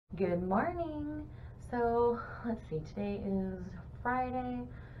Good morning. So let's see, today is Friday,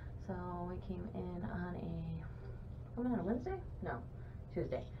 so we came in on a Wednesday? No,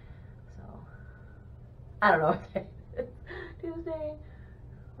 Tuesday. So I don't know what day it is. Tuesday,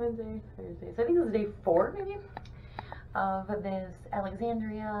 Wednesday, Thursday. So I think this is day 4 maybe of this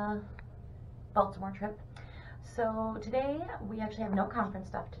Alexandria Baltimore trip. So today we actually have no conference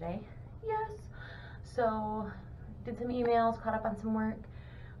stuff today. Yes. So did some emails, caught up on some work,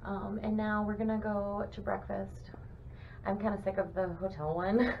 and now we're gonna go to breakfast. I'm kind of sick of the hotel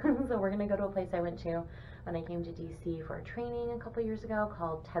one, so we're gonna go to a place I went to when I came to DC for a training a couple years ago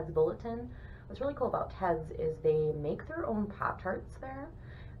called Ted's Bulletin. What's really cool about Ted's is they make their own Pop-Tarts there,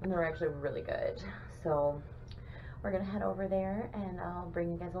 and they're actually really good. So we're gonna head over there, and I'll bring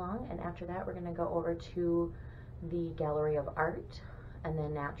you guys along. And after that, we're gonna go over to the Gallery of Art, and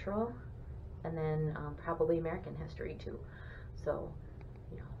then Natural, and then probably American History too. So,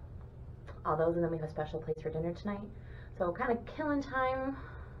 you know, all those, and then we have a special place for dinner tonight. So kind of killing time.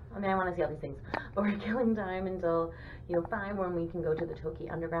 I mean, I want to see all these things, but we're killing time until, 5 when we can go to the Toki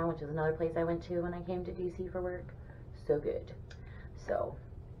Underground, which is another place I went to when I came to DC for work. So good. So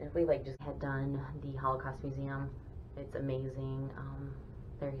if we just had done the Holocaust Museum, it's amazing.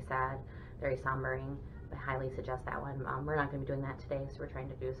 Very sad, very sombering. I highly suggest that one. We're not going to be doing that today, so we're trying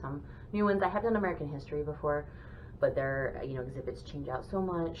to do some new ones. I have done American History before, but their exhibits change out so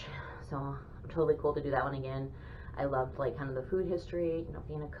much, so I'm totally cool to do that one again. I loved kind of the food history,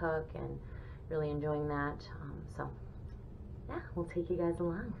 being a cook and really enjoying that. So yeah, we'll take you guys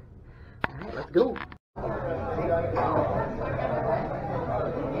along. All right, let's go.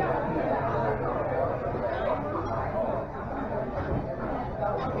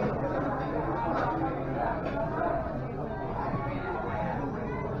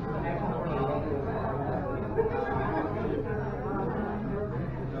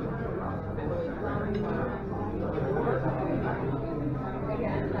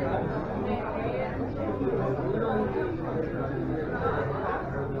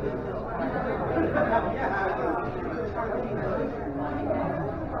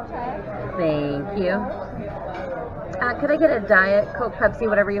 Thank you. Could I get a Diet Coke, Pepsi,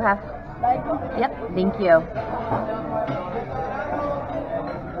 whatever you have? Yep, thank you.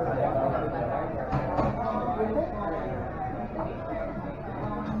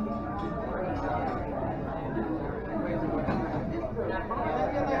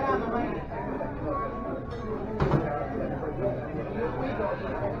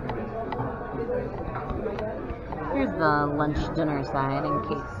 Here's the lunch dinner side in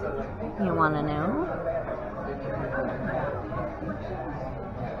case you want to know.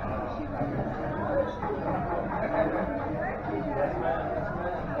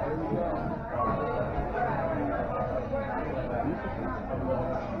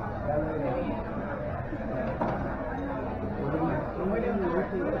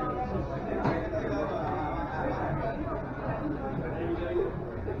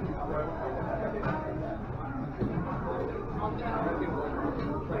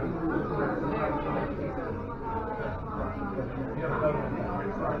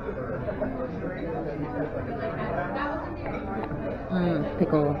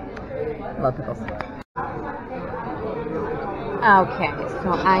 Pickle. Love pickles. Okay, so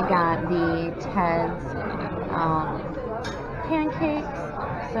I got the Ted's pancakes.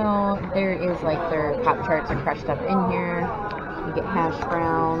 So there is their Pop-Tarts are crushed up in here. You get hash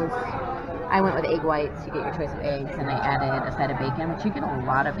browns. I went with egg whites. You get your choice of eggs, and I added a side of bacon, which you get a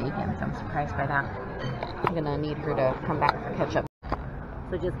lot of bacon, so I'm surprised by that. I'm gonna need her to come back for ketchup.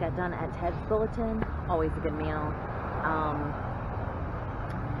 So just got done at Ted's Bulletin. Always a good meal.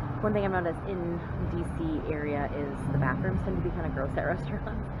 One thing I've noticed in DC area is the bathrooms tend to be kind of gross at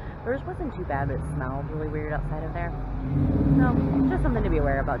restaurants. Theirs wasn't too bad, but it smelled really weird outside of there. So just something to be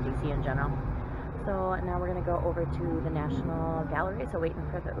aware about DC in general. So now we're gonna go over to the National Gallery. So waiting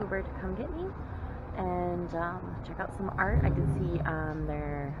for the Uber to come get me and check out some art. I did see on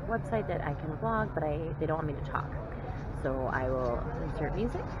their website that I can vlog, but they don't want me to talk. So I will insert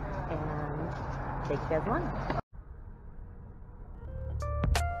music and take you guys along.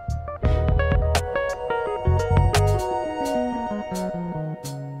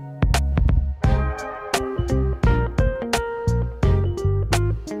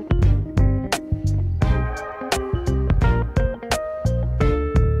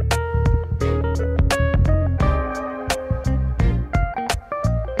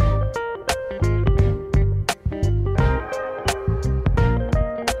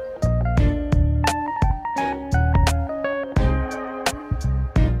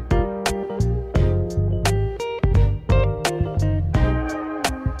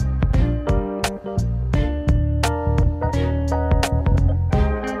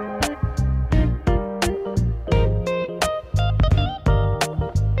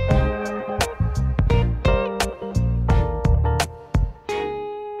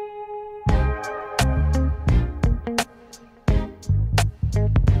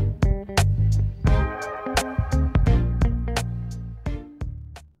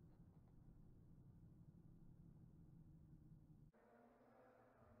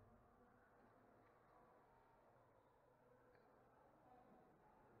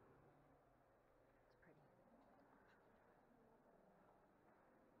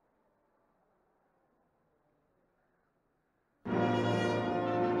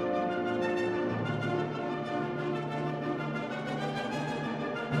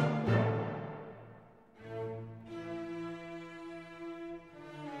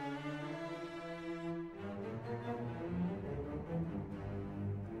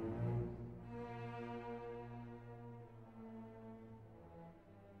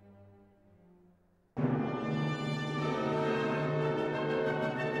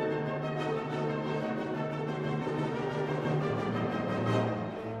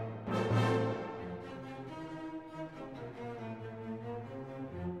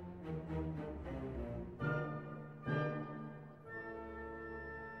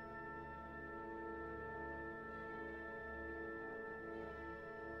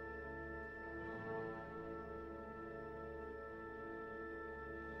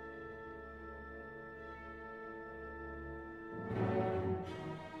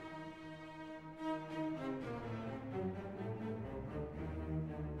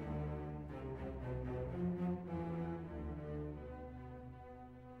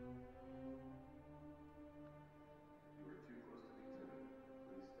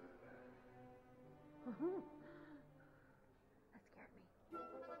 That scared me.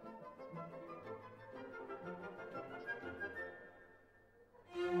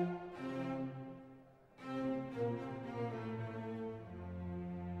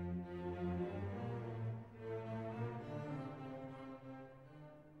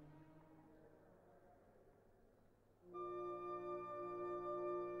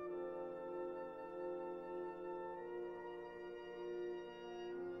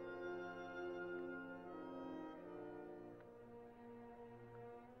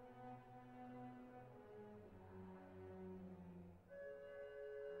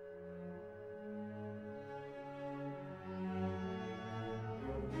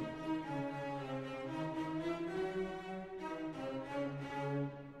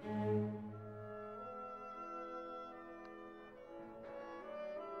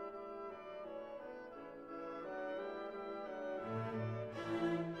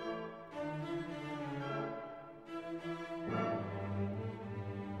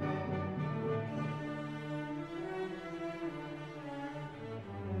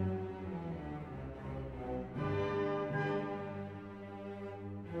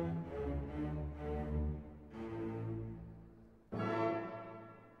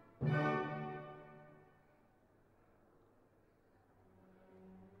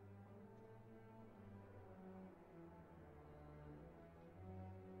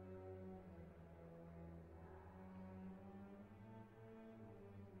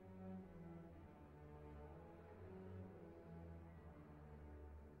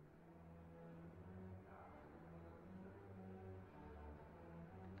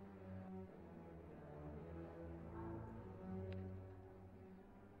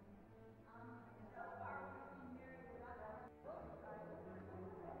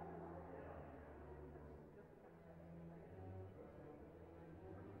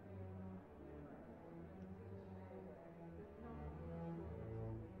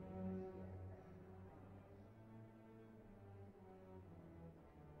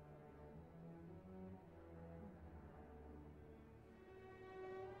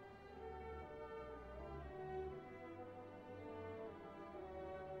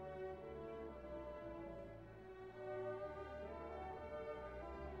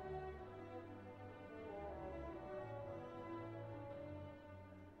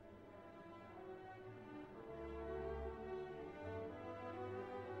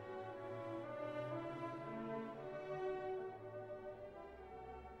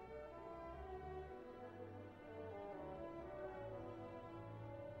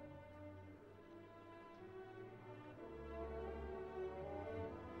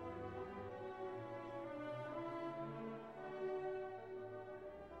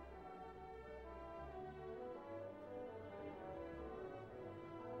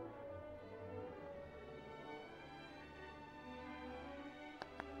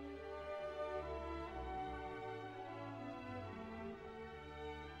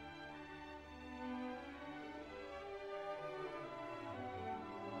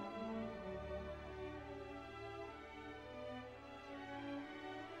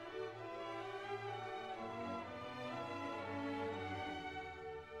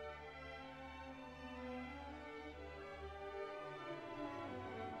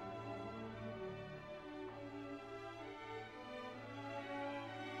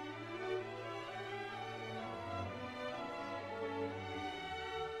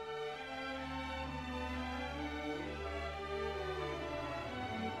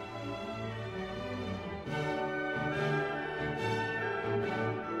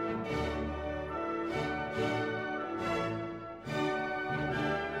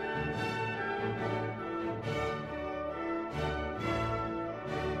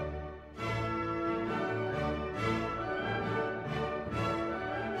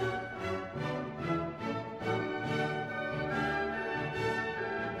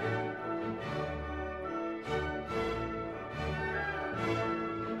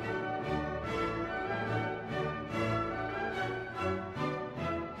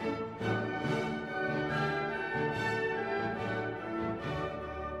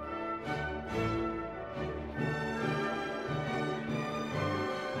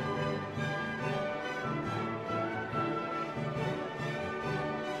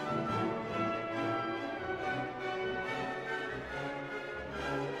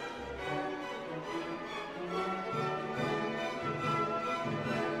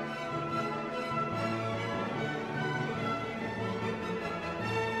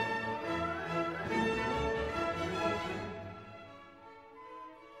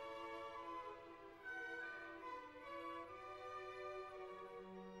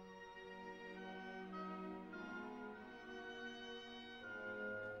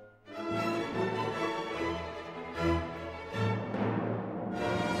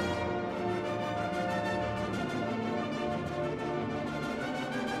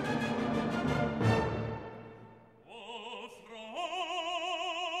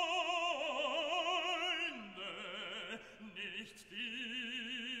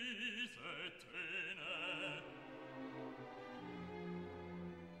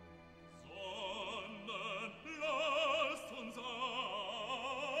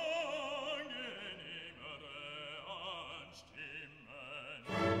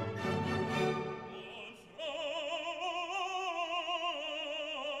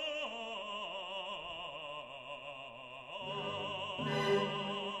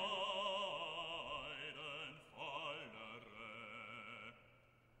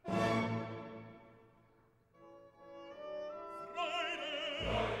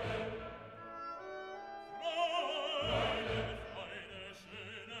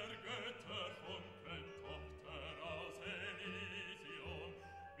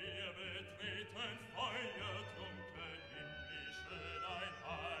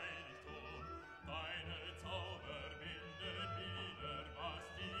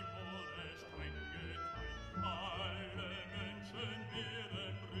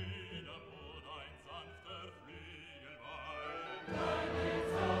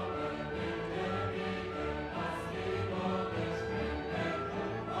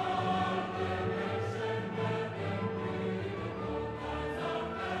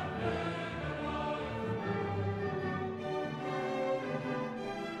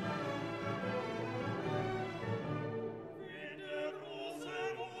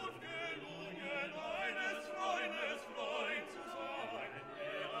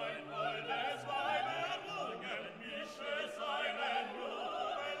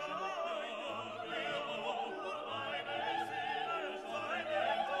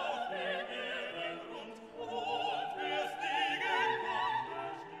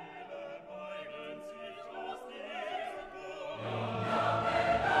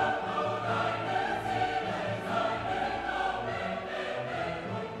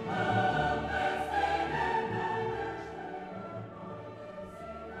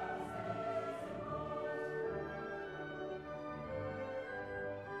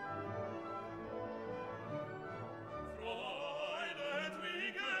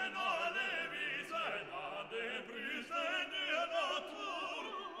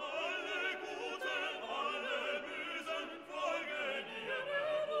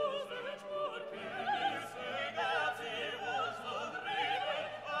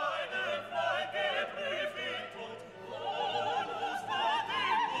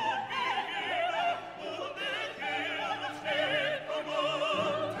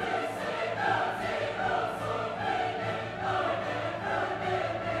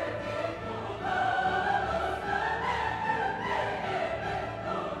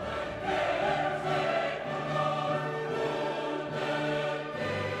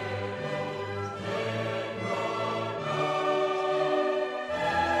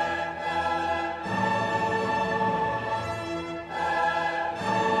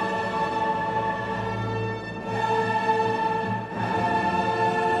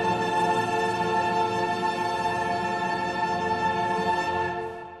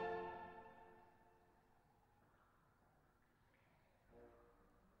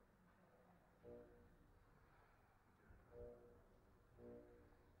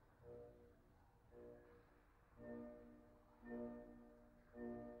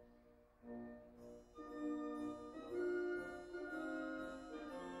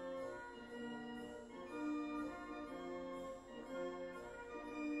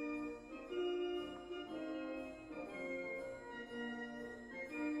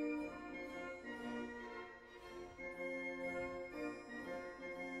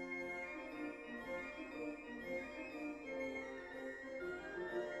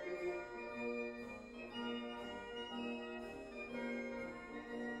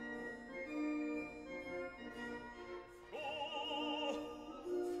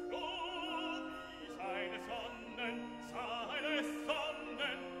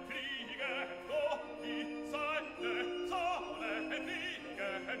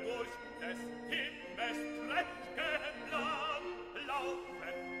 Ja,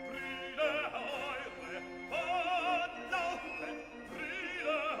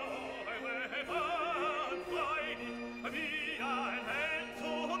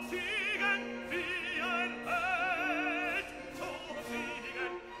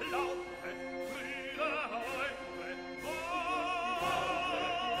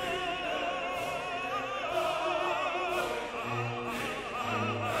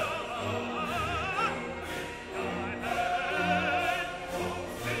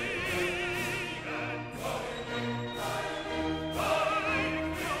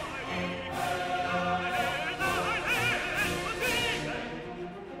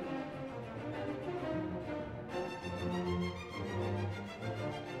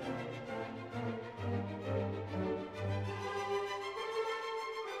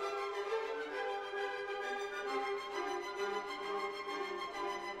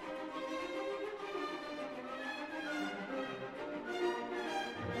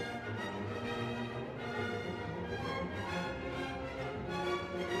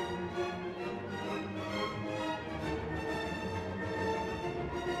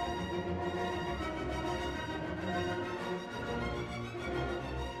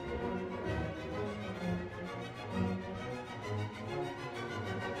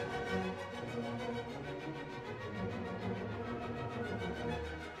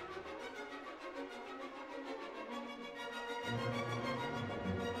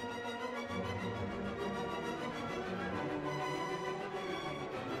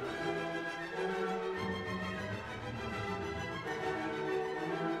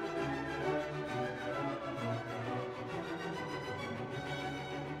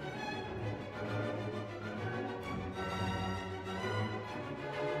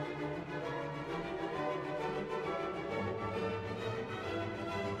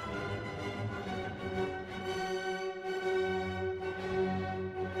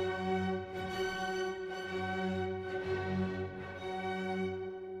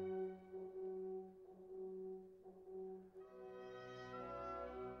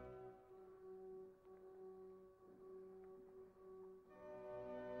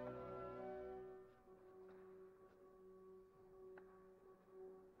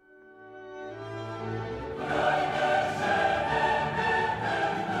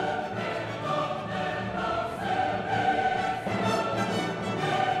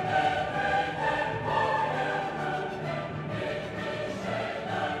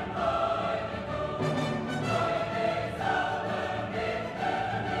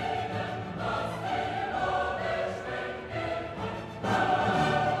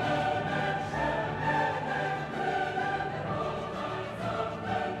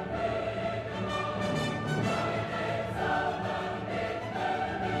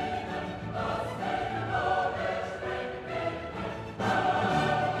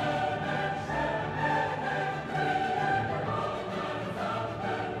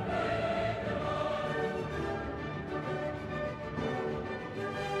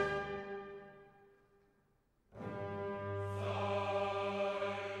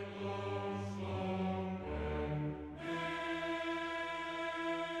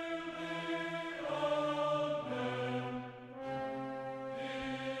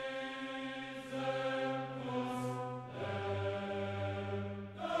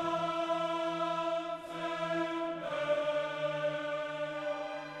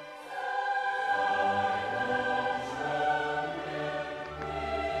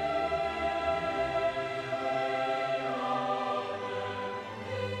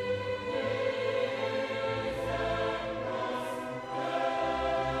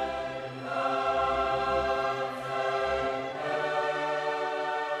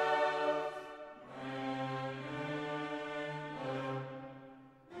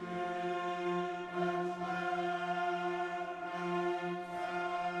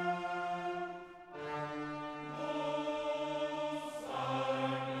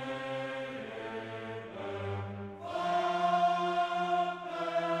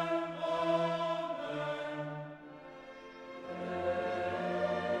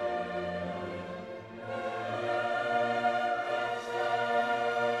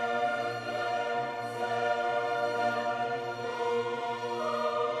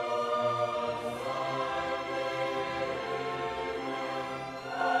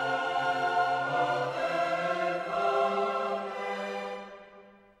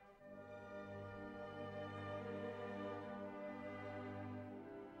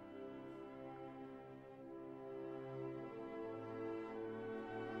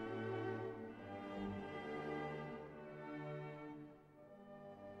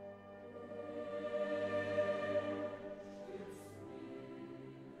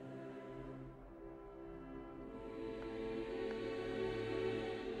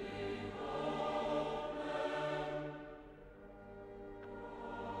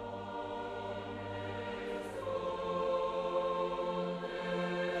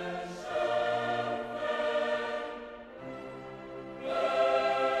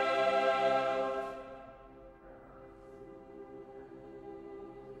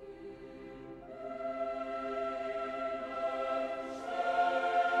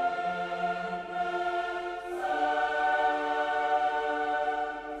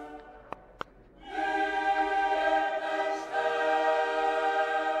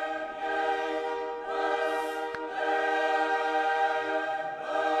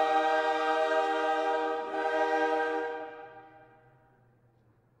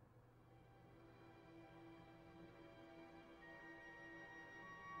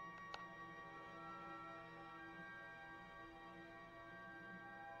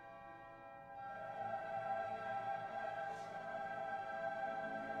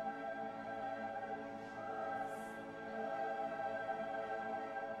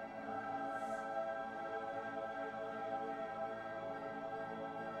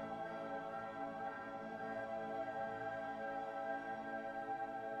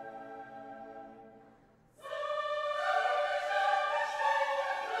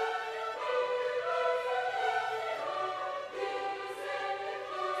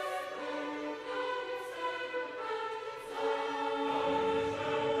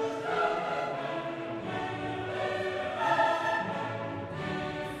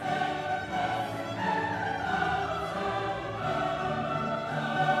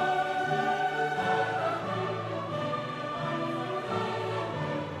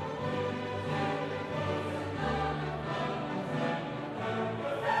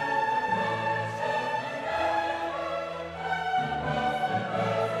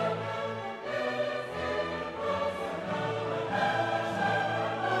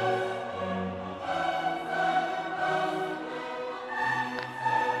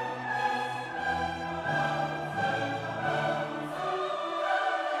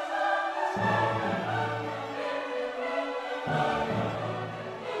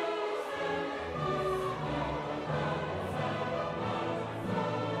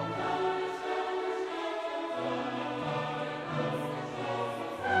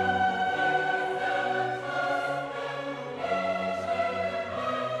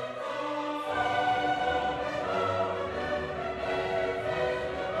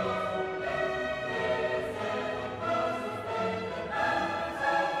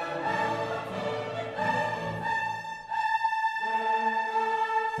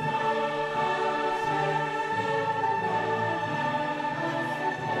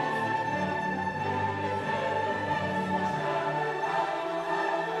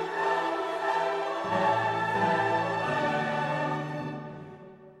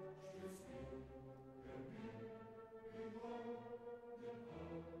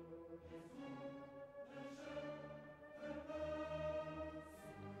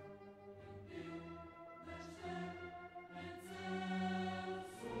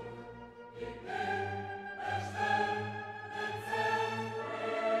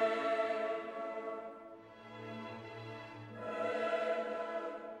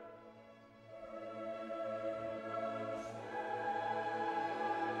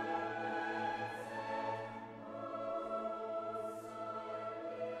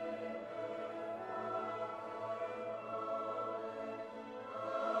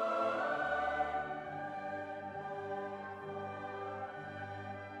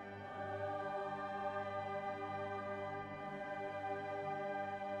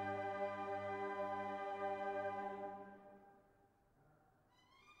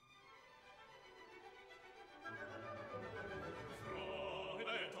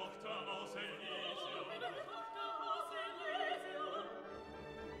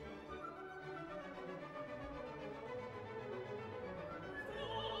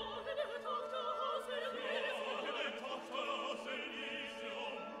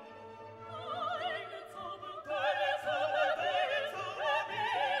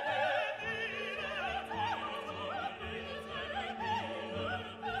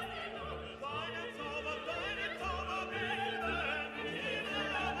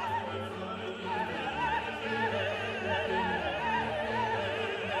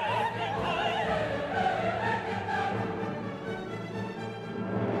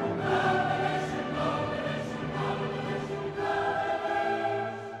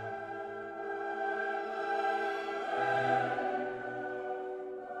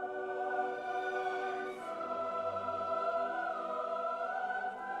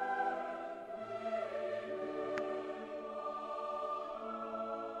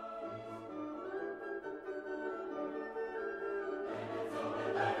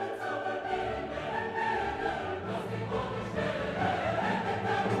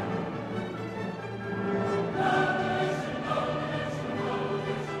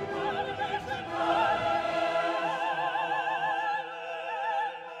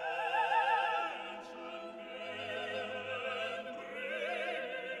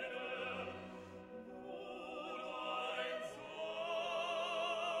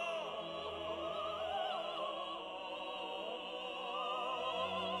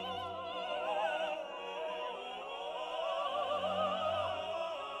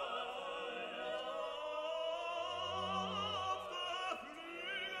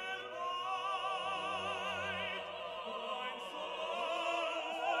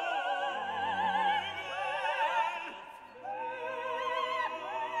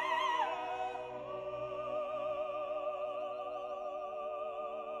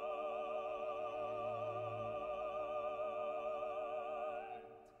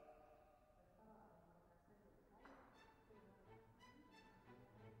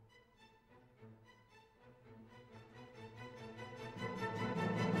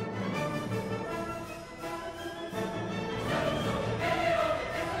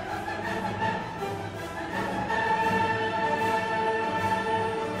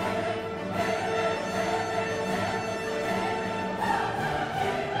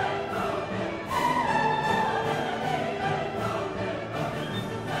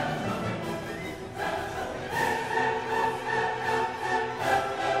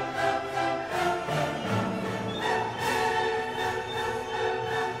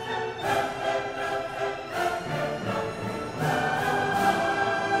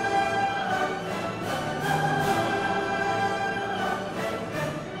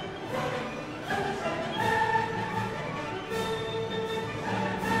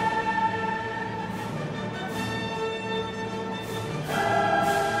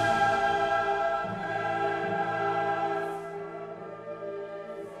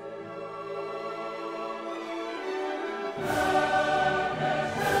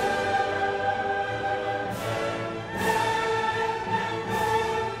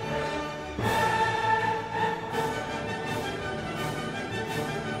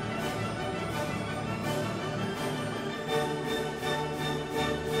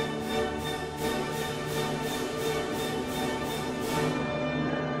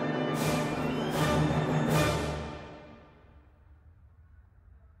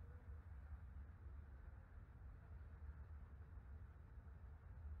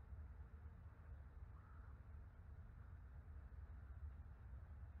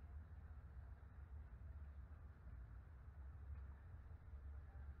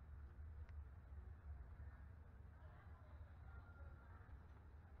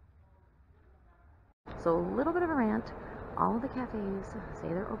 So a little bit of a rant. All of the cafes say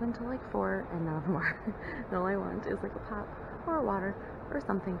they're open till like 4 and none of them are. And all I want is like a pop or a water or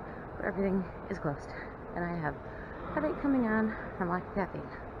something, but everything is closed. And I have a headache coming on from lack of caffeine.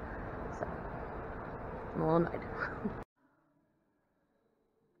 So I'm a little annoyed.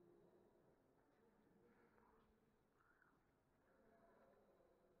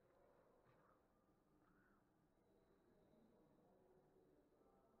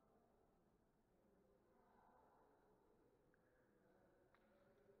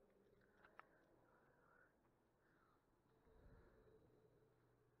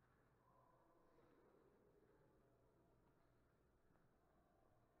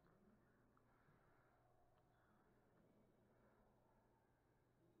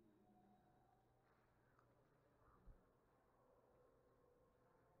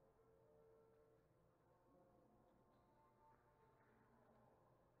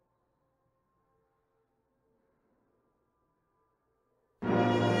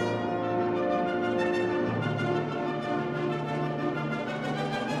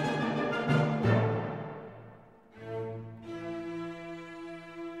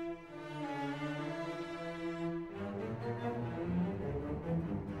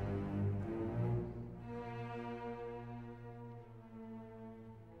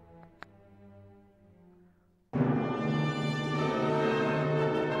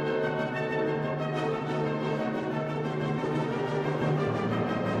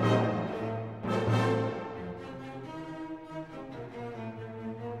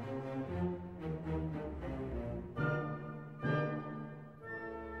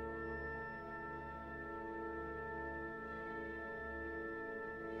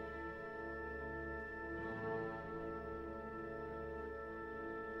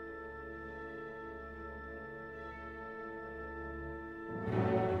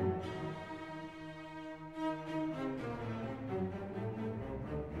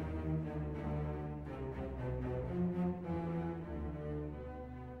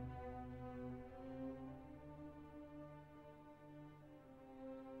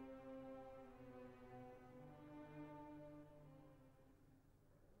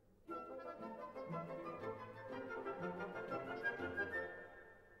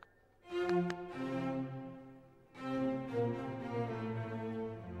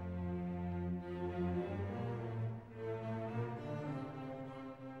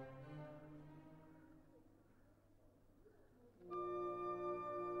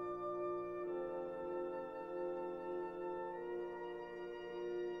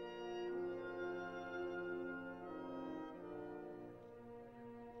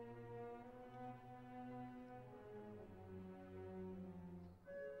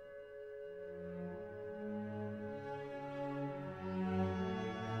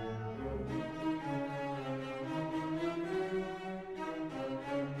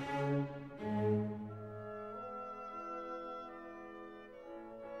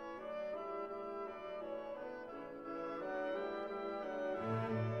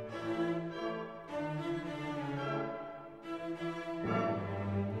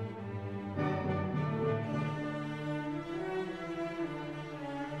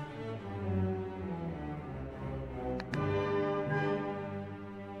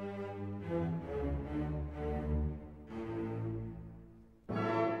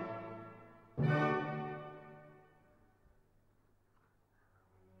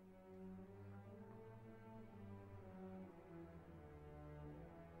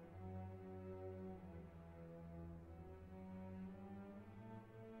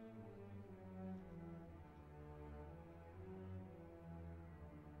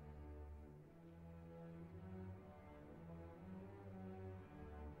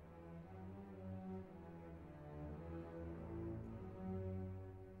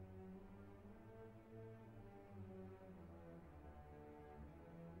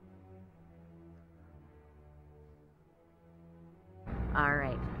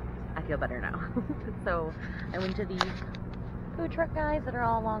 Alright, I feel better now. So, I went to these food truck guys that are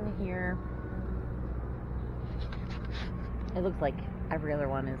all along here. It looks like every other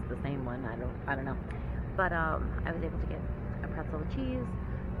one is the same one, I don't know. But, I was able to get a pretzel with cheese,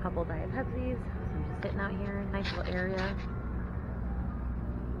 a couple Diet Pepsis, so I'm just sitting out here, nice little area.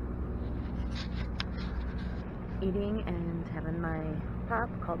 Eating and having my pop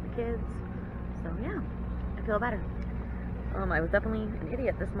called the kids. So yeah, I feel better. I was definitely an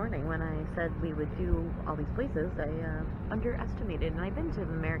idiot this morning when I said we would do all these places. I underestimated, and I've been to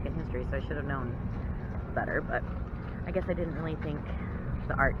American history, so I should have known better, but I guess I didn't really think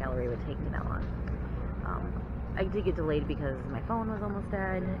the art gallery would take me that long. I did get delayed because my phone was almost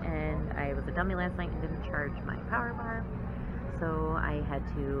dead, and I was a dummy last night and didn't charge my power bar, so I had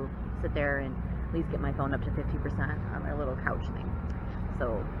to sit there and at least get my phone up to 50% on my little couch thing.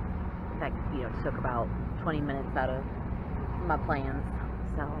 So that, you know, took about 20 minutes out of my plans.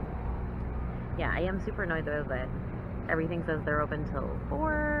 So yeah, I am super annoyed though that everything says they're open till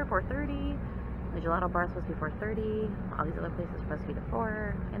 4:30. The gelato bar is supposed to be 4:30. All these other places are supposed to be to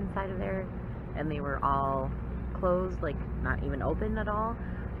 4 inside of there, and they were all closed, like not even open at all,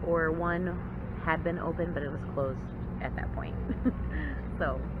 or one had been open but it was closed at that point.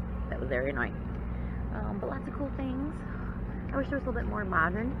 So that was very annoying. But lots of cool things. I wish there was a little bit more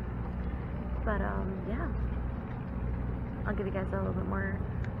modern, but yeah, I'll give you guys a little bit more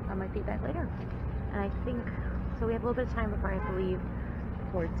on my feedback later. And I think, so we have a little bit of time before I have to leave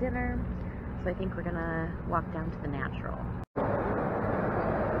for dinner, so I think we're gonna walk down to the Natural.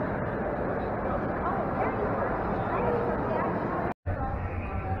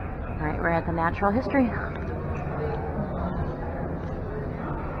 Alright, we're at the Natural History.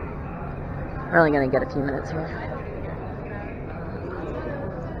 We're only gonna get a few minutes here.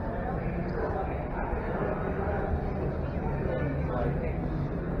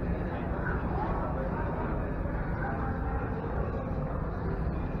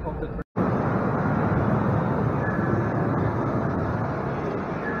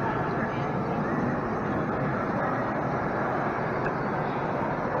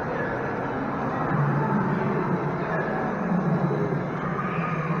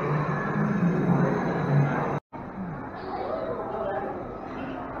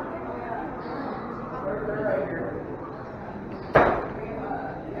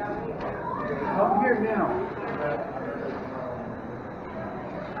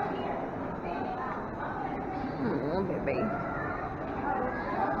 Baby.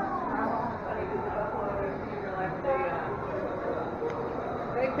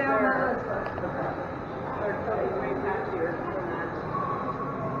 Take down Melissa. They're totally way past here.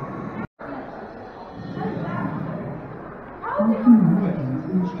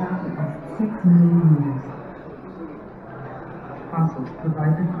 $6 million. Fossils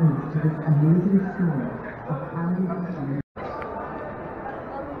provide the clues to this amazing story of how we become.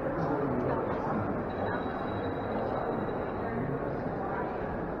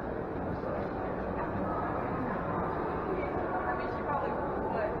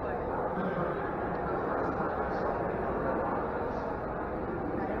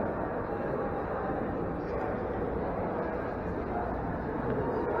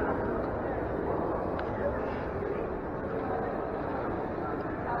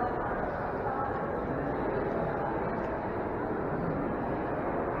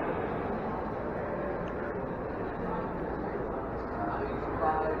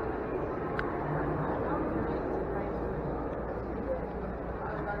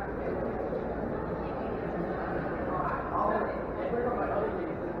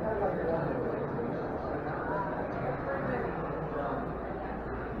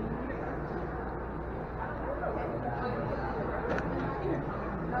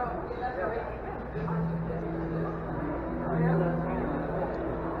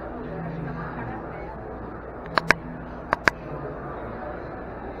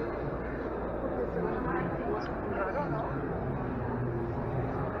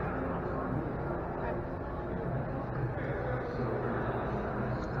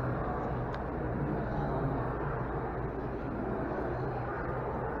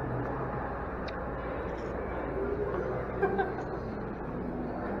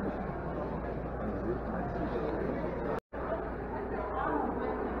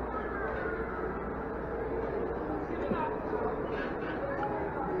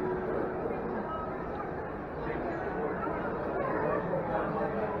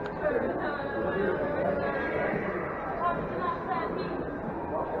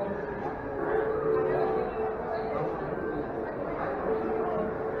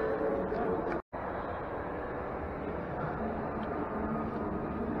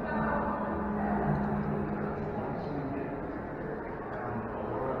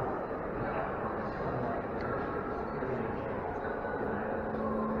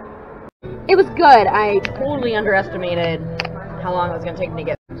 It was good. I totally underestimated how long it was going to take me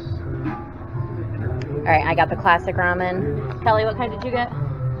to get. Alright, I got the classic ramen. Kelly, what kind did you get?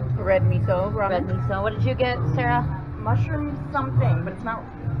 Red miso ramen. Red miso. What did you get, Sarah? Mushroom something, but it's not.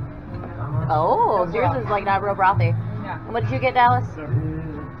 Oh, yours is like not real brothy. Yeah. And what did you get, Dallas?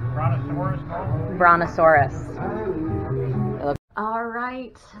 Brontosaurus.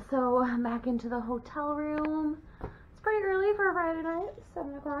 Alright, so I'm back into the hotel room. It's pretty early for a Friday night,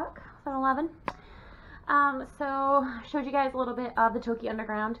 7 o'clock, 7:11. So I showed you guys a little bit of the Toki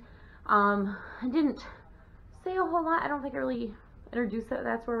Underground. I didn't say a whole lot. I don't think I really introduced it.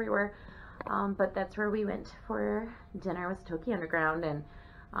 That's where we were. But that's where we went for dinner, was Toki Underground, and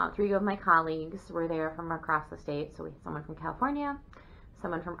 3 of my colleagues were there from across the state. So we had someone from California,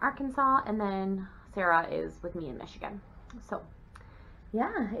 someone from Arkansas, and then Sarah is with me in Michigan. So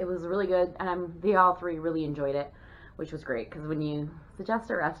yeah, it was really good, and they all 3 really enjoyed it, which was great, because when you suggest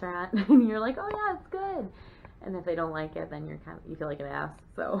a restaurant and you're like, oh yeah, it's good, and if they don't like it, then you feel like an ass.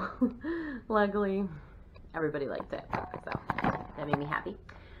 So luckily everybody liked it, so that made me happy.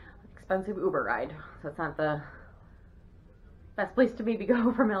 Expensive Uber ride, so it's not the best place to maybe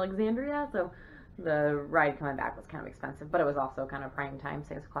go from Alexandria, so the ride coming back was kind of expensive, but it was also kind of prime time,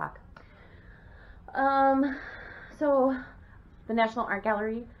 6 o'clock. So the National Art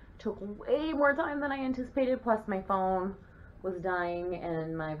Gallery took way more time than I anticipated, plus my phone was dying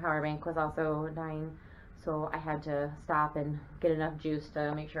and my power bank was also dying, so I had to stop and get enough juice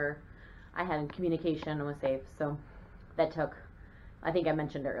to make sure I had communication and was safe. So that took, I think I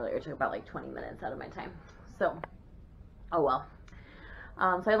mentioned earlier, it took about like 20 minutes out of my time. So, oh well.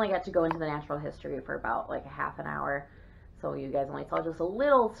 So I only got to go into the natural history for about like a half an hour. So you guys only saw just a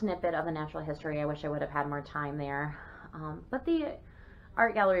little snippet of the natural history. I wish I would have had more time there. But the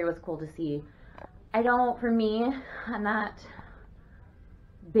art gallery was cool to see. For me, I'm not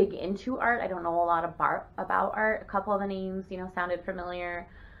big into art. I don't know a lot about art. A couple of the names, sounded familiar.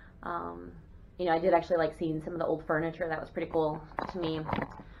 I did actually like seeing some of the old furniture. That was pretty cool to me.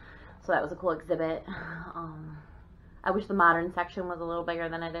 So that was a cool exhibit. I wish the modern section was a little bigger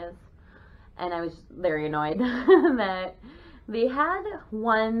than it is. And I was very annoyed that they had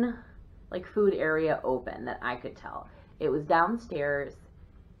one like food area open that I could tell. It was downstairs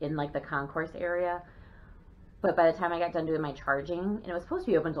in like the concourse area. But by the time I got done doing my charging, and it was supposed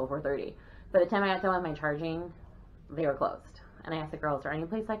to be open until 4:30. By the time I got done with my charging, they were closed. And I asked the girl, is there any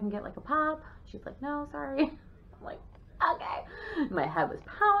place I can get like a pop? She's like, no, sorry. I'm like, okay. My head was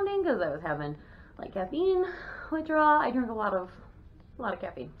pounding because I was having like caffeine withdrawal. I drink a lot of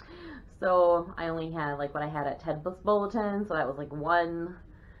caffeine. So I only had like what I had at Ted's Bulletin. So that was like 1,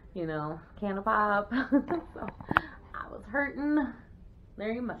 can of pop. So I was hurting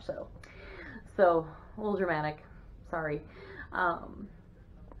very much so. So a little dramatic, sorry.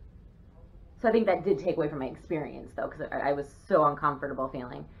 So I think that did take away from my experience though, because I was so uncomfortable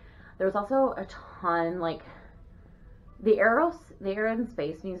feeling. There was also a ton, like the Air and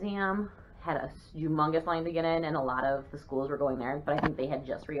Space Museum had a humongous line to get in, and a lot of the schools were going there, but I think they had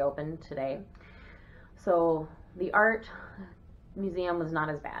just reopened today. So the art museum was not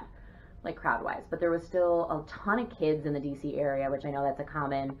as bad, like crowd-wise, but there was still a ton of kids in the DC area, which I know that's a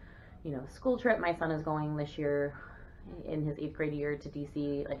common, school trip. My son is going this year in his 8th grade year to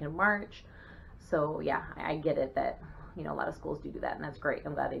DC, like in March. So yeah, I get it that, a lot of schools do that, and that's great.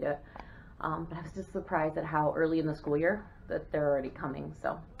 I'm glad they do it. But I was just surprised at how early in the school year that they're already coming.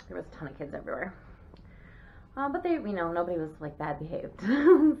 So there was a ton of kids everywhere. But they, nobody was like bad behaved.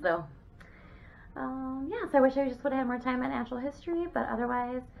 So, yeah, so I wish I just would have had more time at natural history, but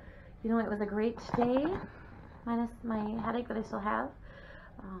otherwise, it was a great day, minus my headache that I still have.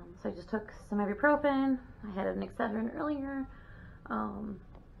 So I just took some ibuprofen. I had an Excedrin earlier.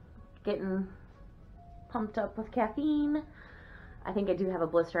 Getting pumped up with caffeine. I think I do have a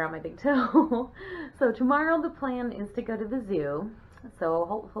blister on my big toe. So tomorrow the plan is to go to the zoo. So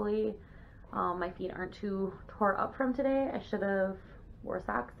hopefully my feet aren't too tore up from today. I should have wore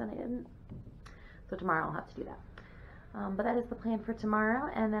socks and I didn't. So tomorrow I'll have to do that. But that is the plan for tomorrow.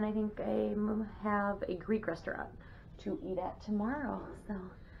 And then I think I have a Greek restaurant to eat at tomorrow. So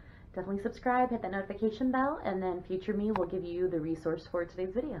definitely subscribe, hit that notification bell, and then future me will give you the resource for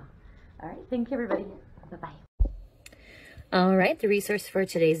today's video. All right, thank you everybody. Bye-bye. All right, the resource for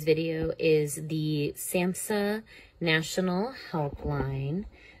today's video is the SAMHSA National Helpline.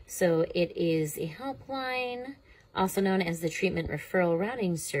 So it is a helpline, also known as the Treatment Referral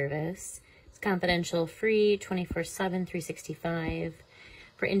Routing Service. It's confidential, free, 24/7, 365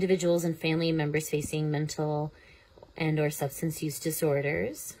 for individuals and family members facing mental and/or substance use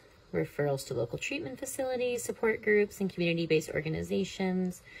disorders. Referrals to local treatment facilities, support groups, and community-based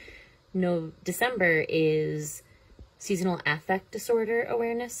organizations. December is Seasonal Affect Disorder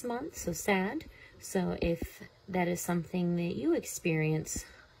Awareness Month, so SAD. So if that is something that you experience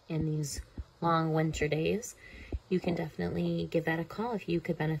in these long winter days, you can definitely give that a call if you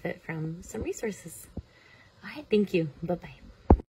could benefit from some resources. All right, thank you. Bye-bye.